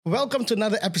Welcome to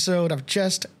another episode of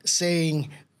Just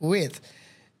Saying With.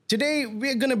 Today,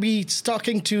 we're going to be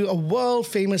talking to a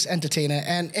world-famous entertainer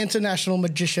and international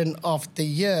magician of the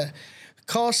year,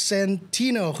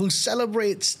 Cosentino, who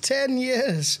celebrates 10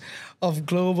 years of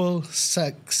global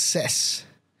success.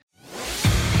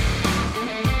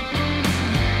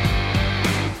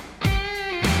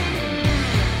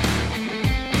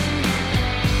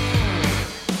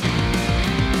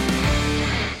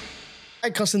 Hi,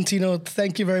 Cosentino.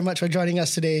 Thank you very much for joining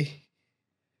us today.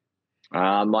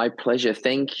 My pleasure.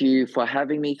 Thank you for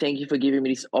having me. Thank you for giving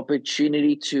me this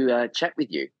opportunity to chat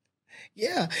with you.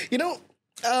 Yeah,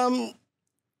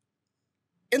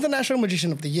 International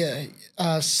Magician of the Year,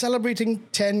 celebrating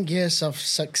 10 years of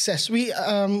success. We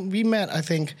met, I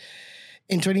think,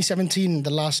 in 2017,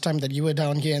 the last time that you were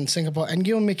down here in Singapore, and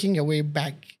you're making your way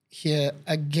back here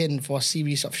again for a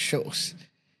series of shows.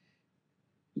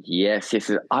 Yes.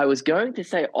 I was going to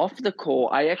say off the call,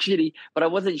 but I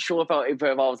wasn't sure if I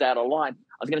was out of line.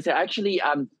 I was going to say,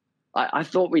 I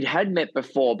thought we'd had met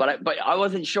before, but I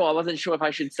wasn't sure. I wasn't sure if I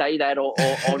should say that or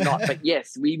not. But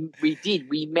yes, we did.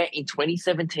 We met in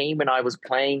 2017 when I was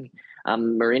playing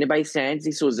Marina Bay Sands.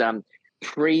 This was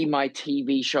pre my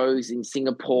TV shows in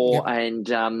Singapore. Yep. And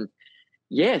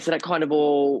so that kind of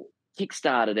all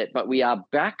kickstarted it. But we are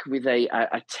back with a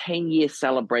 10-year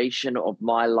celebration of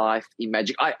my life in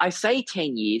magic. I say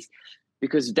 10 years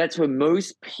because that's when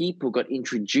most people got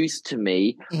introduced to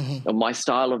me of my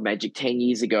style of magic 10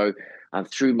 years ago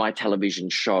through my television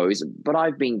shows. But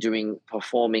I've been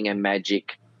performing and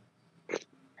magic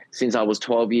since I was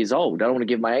 12 years old. I don't want to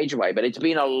give my age away, but it's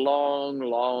been a long,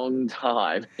 long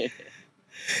time.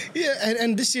 Yeah,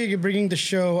 and this year you're bringing the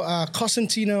show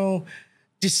Cosentino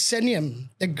Decennium,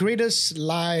 the greatest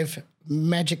live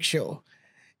magic show.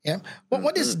 Yeah.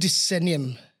 What is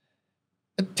Decennium?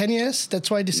 10 years?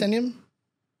 That's why Decennium?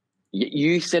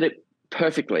 You said it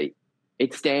perfectly.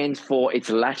 It's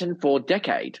Latin for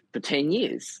decade, for 10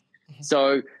 years. Mm-hmm.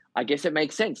 So I guess it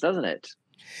makes sense, doesn't it?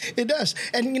 It does.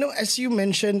 And, as you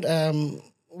mentioned,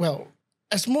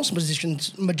 as most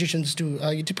magicians do,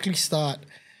 you typically start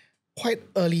quite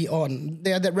early on.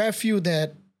 There are that rare few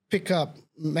that pick up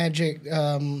magic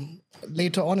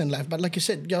later on in life. But like you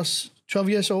said, you're 12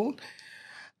 years old.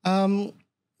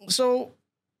 So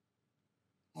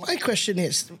my question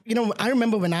is, I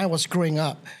remember when I was growing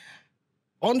up,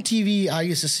 on TV, I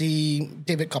used to see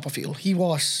David Copperfield. He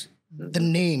was the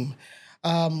name.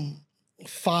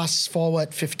 Fast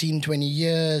forward 15, 20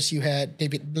 years, you had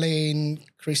David Blaine,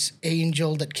 Chris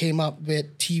Angel that came up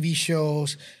with TV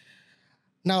shows.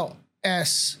 Now,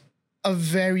 as a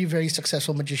very, very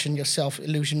successful magician yourself,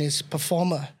 illusionist,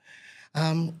 performer,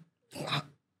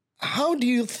 how do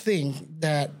you think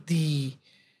that the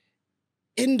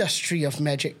industry of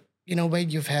magic, where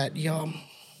you've had even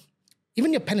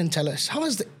your Penn and Tellers, how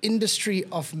has the industry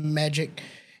of magic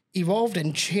evolved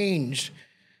and changed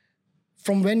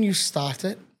from when you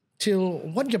started till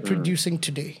what you're producing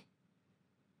today?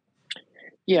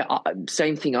 Yeah,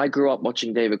 same thing. I grew up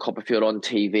watching David Copperfield on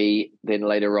TV, then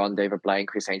later on David Blaine,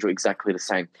 Chris Angel, exactly the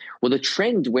same. Well, the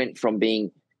trend went from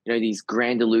being, these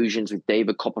grand illusions with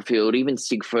David Copperfield, even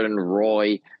Siegfried and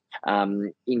Roy,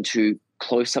 into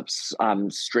close-ups,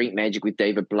 street magic with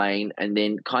David Blaine, and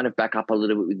then kind of back up a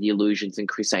little bit with the illusions and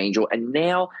Chris Angel. And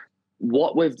now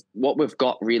what we've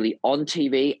got really on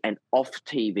TV and off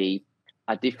TV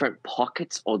are different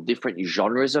pockets or different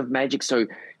genres of magic. So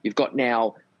you've got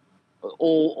now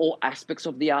all aspects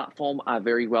of the art form are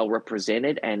very well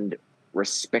represented and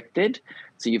respected.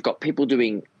 So you've got people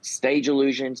doing stage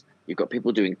illusions, you've got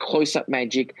people doing close-up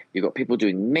magic, you've got people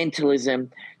doing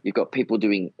mentalism, you've got people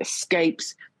doing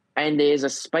escapes, and there's a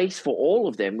space for all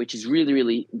of them, which is really,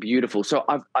 really beautiful. So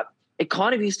it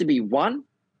kind of used to be one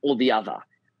or the other,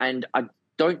 and I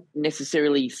don't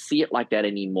necessarily see it like that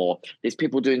anymore. There's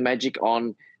people doing magic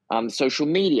on social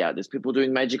media. There's people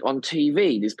doing magic on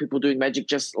TV. There's people doing magic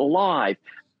just live.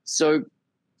 So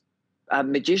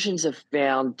magicians have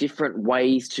found different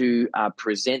ways to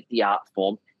present the art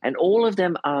form, and all of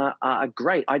them are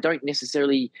great. I don't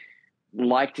necessarily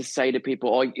like to say to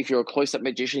people, if you're a close-up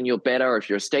magician, you're better, or if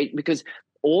you're a stage, because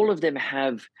all of them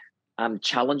have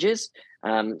challenges.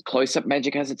 Close-up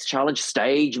magic has its challenge.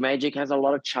 Stage magic has a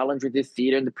lot of challenge with the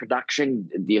theater and the production.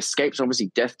 The escape's obviously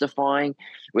death-defying.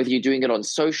 Whether you're doing it on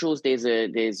socials, there's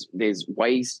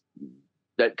ways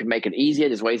that can make it easier.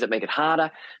 There's ways that make it harder.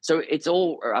 So it's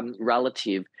all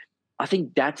relative. I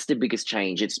think that's the biggest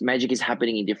change. Magic is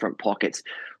happening in different pockets,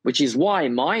 which is why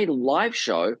my live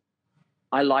show,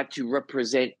 I like to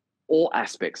represent all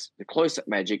aspects: the close-up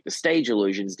magic, the stage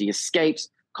illusions, the escapes,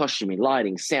 costuming,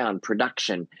 lighting, sound,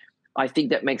 production. I think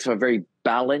that makes for a very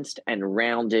balanced and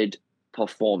rounded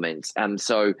performance.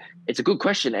 So it's a good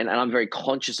question, and I'm very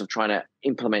conscious of trying to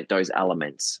implement those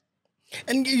elements.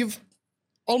 And you've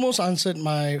almost answered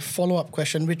my follow-up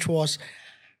question, which was,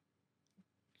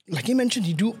 like you mentioned,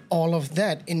 you do all of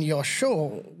that in your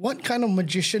show. What kind of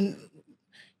magician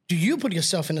do you put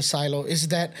yourself in a silo? Is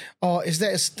there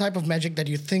a type of magic that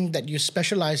you think that you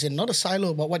specialize in? Not a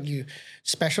silo, but what you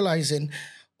specialize in.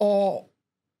 Or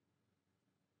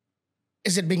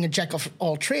is it being a jack of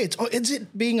all trades? Or is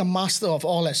it being a master of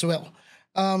all as well?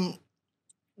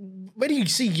 Where do you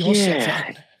see yourself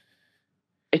at?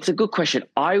 It's a good question.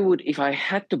 I would, if I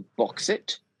had to box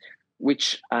it,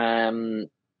 which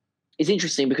is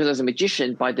interesting because as a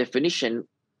magician, by definition,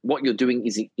 what you're doing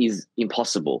is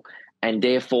impossible. And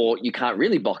therefore, you can't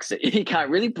really box it. You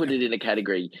can't really put it in a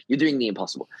category. You're doing the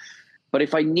impossible. But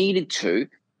if I needed to,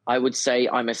 I would say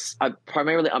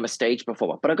primarily I'm a stage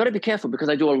performer. But I've got to be careful because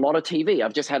I do a lot of TV.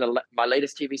 I've just had my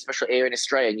latest TV special air in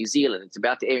Australia, New Zealand. It's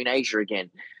about to air in Asia again.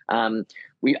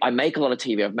 I make a lot of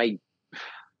TV. I've made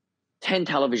 10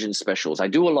 television specials. I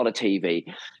do a lot of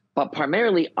TV. But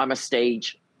primarily, I'm a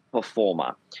stage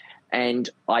performer. And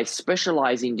I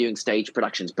specialize in doing stage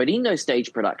productions. But in those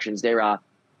stage productions, there are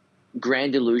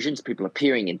grand illusions, people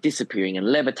appearing and disappearing and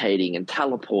levitating and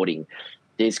teleporting.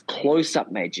 There's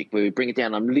close-up magic where we bring it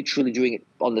down. I'm literally doing it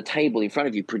on the table in front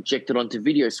of you, projected onto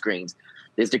video screens.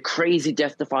 There's the crazy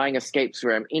death-defying escapes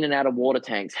where I'm in and out of water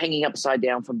tanks, hanging upside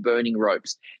down from burning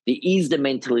ropes. There is the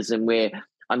mentalism where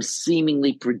I'm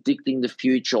seemingly predicting the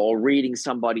future or reading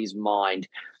somebody's mind.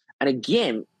 And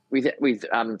again, with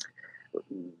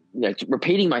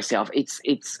repeating myself, it's.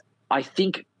 I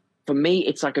think for me,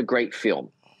 it's like a great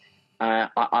film.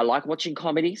 I like watching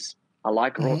comedies. I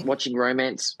like watching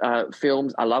romance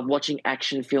films. I love watching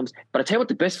action films. But I tell you what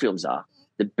the best films are.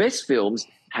 The best films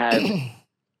have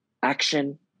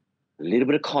action, a little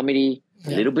bit of comedy,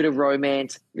 a little bit of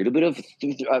romance, a little bit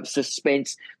of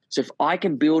suspense. So if I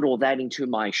can build all that into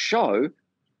my show,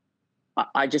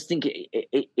 I just think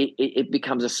it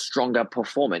becomes a stronger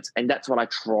performance. And that's what I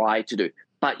try to do.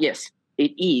 But yes,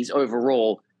 it is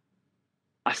overall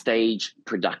a stage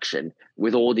production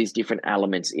with all these different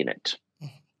elements in it.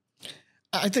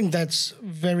 I think that's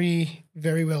very,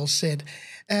 very well said.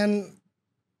 And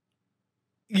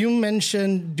you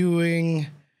mentioned doing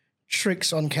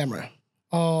tricks on camera,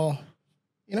 and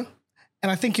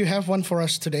I think you have one for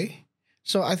us today.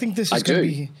 So I think this is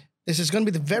going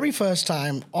to be the very first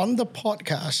time on the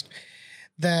podcast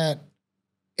that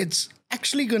it's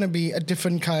actually going to be a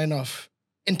different kind of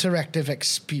interactive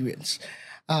experience.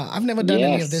 I've never done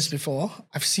any of this before.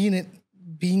 I've seen it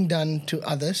being done to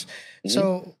others.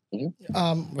 So, take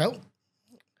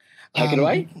it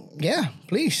away. Yeah,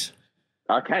 please.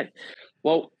 Okay.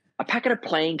 Well, a packet of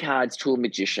playing cards to a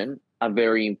magician are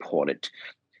very important.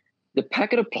 The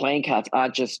packet of playing cards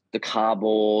aren't just the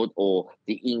cardboard or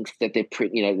the inks that they're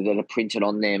that are printed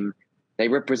on them. They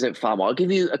represent far more. I'll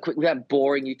give you without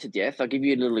boring you to death, I'll give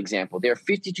you a little example. There are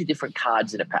 52 different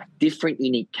cards in a pack, different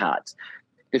unique cards.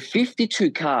 The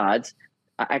 52 cards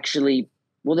are actually,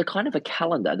 they're kind of a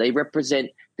calendar. They represent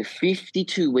the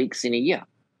 52 weeks in a year.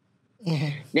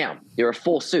 Mm-hmm. Now, there are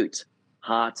 4 suits,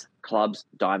 hearts, clubs,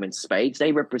 diamonds, spades.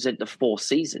 They represent the 4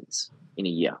 seasons in a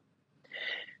year.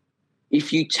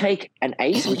 If you take an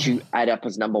ace, which you add up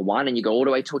as number 1, and you go all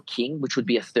the way to a king, which would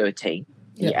be a 13,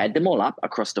 you add them all up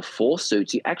across the 4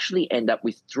 suits, you actually end up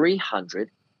with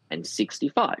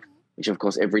 365, which of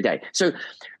course every day. So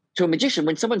to a magician,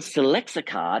 when someone selects a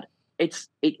card,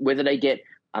 whether they get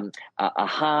a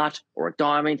heart or a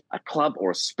diamond, a club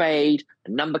or a spade,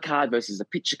 a number card versus a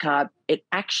picture card, it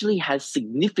actually has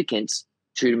significance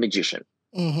to the magician.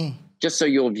 Mm-hmm. Just so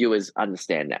your viewers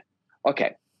understand that.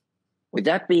 Okay. With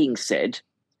that being said,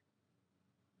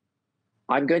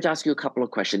 I'm going to ask you a couple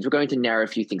of questions. We're going to narrow a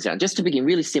few things down. Just to begin,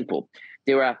 really simple.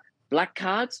 There are black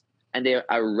cards and there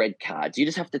are red cards. You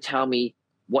just have to tell me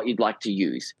what you'd like to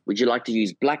use. Would you like to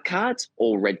use black cards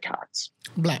or red cards?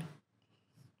 Black.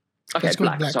 Okay,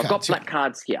 black. So I've got black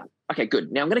cards here. Okay,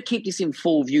 good. Now I'm going to keep this in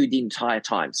full view the entire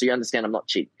time so you understand I'm not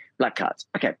cheap. Black cards.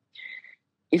 Okay.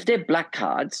 If they're black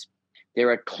cards, there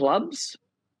are clubs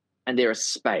and there are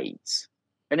spades.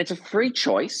 And it's a free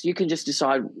choice. You can just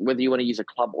decide whether you want to use a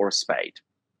club or a spade.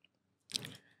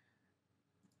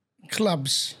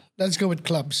 Clubs. Let's go with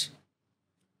clubs.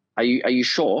 Are you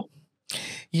sure?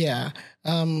 Yeah.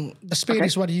 The spade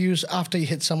is what you use after you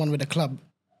hit someone with a club.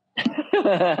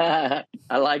 I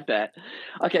like that.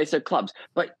 Okay, so clubs.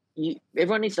 But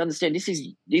everyone needs to understand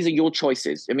these are your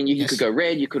choices. I mean, you could go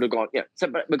red, you could have gone, so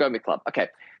but we're going with club. Okay.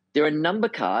 There are number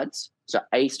cards, so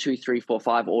ace, 2, 3, 4,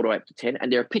 5, all the way up to 10,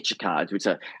 and there are picture cards, which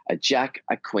are a jack,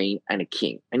 a queen, and a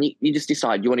king. And you just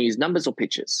decide, you want to use numbers or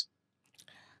pictures?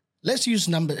 Let's use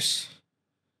numbers.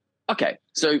 Okay,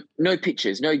 so no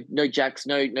pictures, no jacks,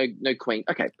 no queen.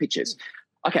 Okay, pictures.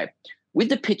 Okay, with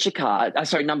the picture card,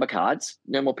 number cards,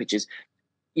 no more pictures.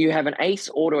 You have an ace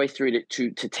all the way through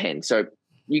to 10. So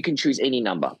you can choose any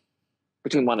number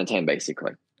between 1 and 10,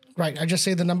 basically. Right, I just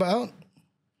say the number out?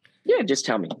 Yeah, just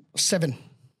tell me. 7.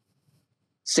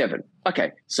 7.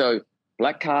 Okay, so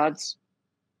black cards,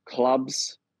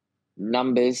 clubs,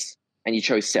 numbers, and you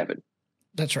chose 7.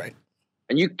 That's right.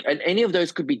 And any of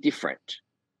those could be different.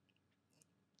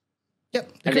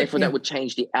 Yep. And therefore that would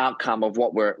change the outcome of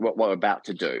what we're about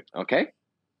to do. Okay?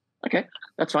 Okay,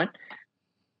 that's fine.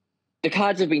 The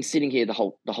cards have been sitting here the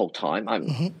whole time.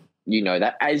 You know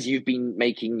that, as you've been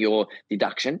making your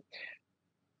deduction.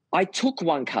 I took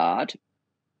one card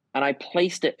and I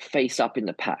placed it face up in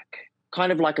the pack,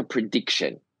 kind of like a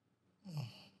prediction.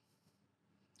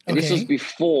 And this was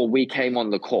before we came on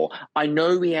the call. I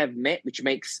know we have met, which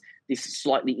makes this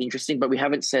slightly interesting, but we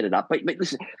haven't set it up. But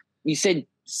listen, you said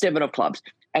 7 of clubs.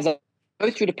 As I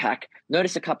go through the pack,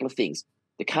 notice a couple of things.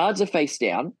 The cards are face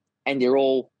down and they're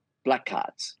all black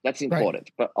cards. That's important.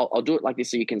 Right. But I'll do it like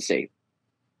this so you can see.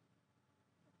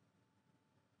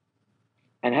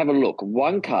 And have a look.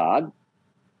 One card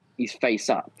is face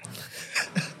up.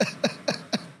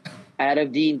 Out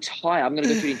of the entire, I'm going to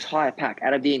go through the entire pack.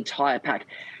 Out of the entire pack.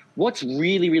 What's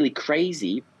really, really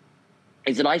crazy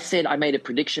is that I said I made a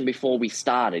prediction before we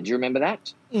started. Do you remember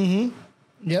that? Mm-hmm.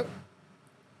 Yep.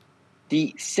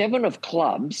 The 7 of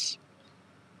clubs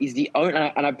is the only,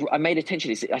 and I made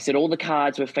attention to this. I said all the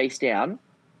cards were face down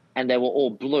and they were all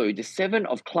blue. The 7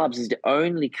 of clubs is the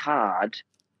only card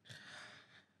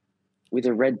with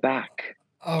a red back.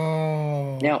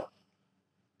 Oh. Now,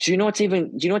 do you know what's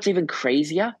even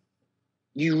crazier?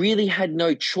 You really had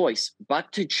no choice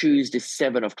but to choose the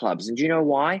 7 of clubs. And do you know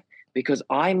why? Because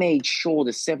I made sure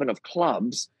the 7 of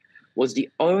clubs was the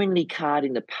only card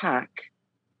in the pack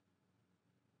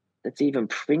that's even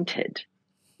printed.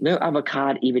 No other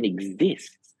card even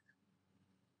exists.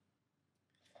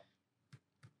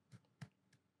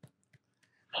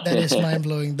 That is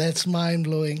mind-blowing. That's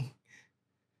mind-blowing.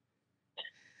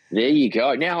 There you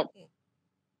go. Now,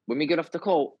 when we get off the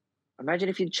call, imagine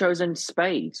if you'd chosen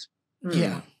spades.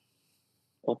 Yeah.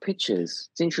 Or pitches.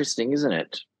 It's interesting, isn't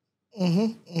it?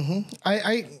 Mm-hmm.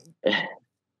 Mm-hmm.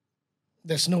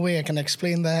 There's no way I can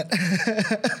explain that.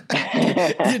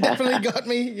 You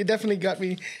definitely got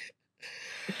me.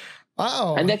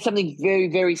 Wow. And that's something very,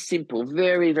 very simple,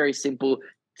 very, very simple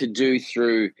to do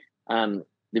through the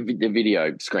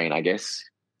video screen, I guess.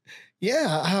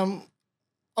 Yeah.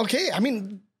 Okay. I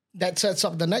mean, that sets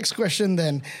up the next question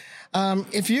then.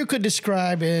 If you could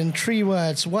describe in 3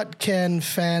 words, what can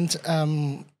fans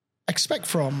expect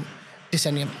from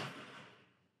Decennium?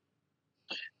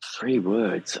 3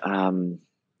 words.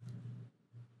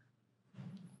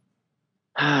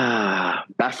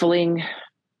 Baffling,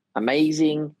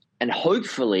 amazing, and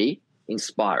hopefully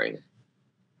inspiring.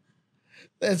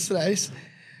 That's nice.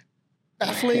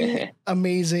 Baffling,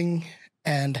 amazing,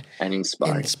 and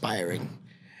inspiring.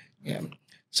 Yeah.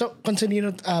 So,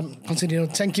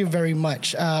 Cosentino, thank you very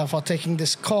much for taking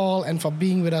this call and for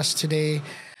being with us today.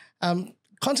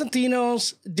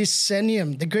 Cosentino's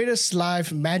Decennium, the greatest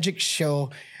live magic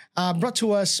show, brought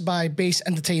to us by Base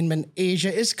Entertainment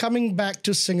Asia, is coming back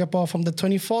to Singapore from the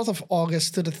 24th of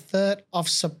August to the 3rd of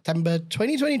September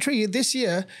 2023 this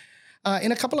year,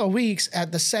 in a couple of weeks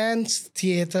at the Sands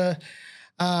Theatre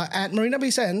at Marina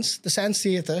Bay Sands, the Sands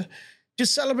Theatre, to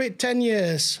celebrate 10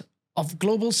 years of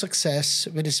global success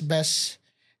with his best,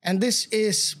 and this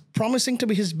is promising to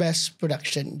be his best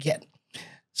production yet.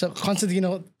 So,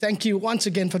 Cosentino, thank you once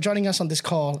again for joining us on this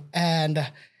call,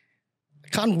 and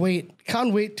can't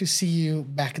wait to see you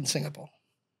back in Singapore.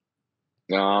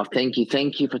 Oh, thank you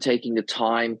for taking the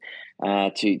time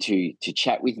to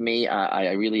chat with me.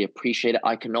 I really appreciate it.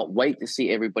 I cannot wait to see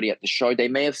everybody at the show. They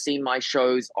may have seen my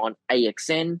shows on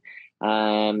AXN.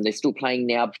 They're still playing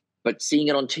now, but seeing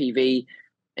it on TV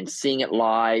and seeing it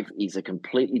live is a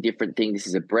completely different thing. This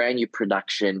is a brand new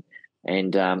production,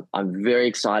 and I'm very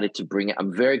excited to bring it.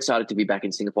 I'm very excited to be back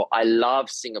in Singapore. I love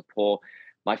Singapore.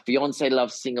 My fiance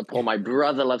loves Singapore. My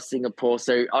brother loves Singapore.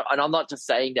 So, and I'm not just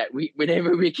saying that.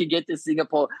 Whenever we can get to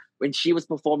Singapore, when she was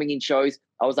performing in shows,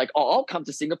 I was like, oh, I'll come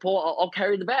to Singapore. I'll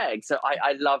carry the bag. So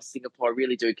I love Singapore. I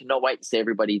really do. Cannot wait to see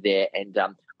everybody there. And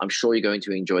I'm sure you're going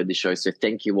to enjoy the show. So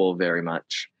thank you all very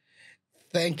much.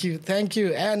 Thank you.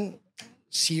 And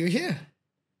see you here.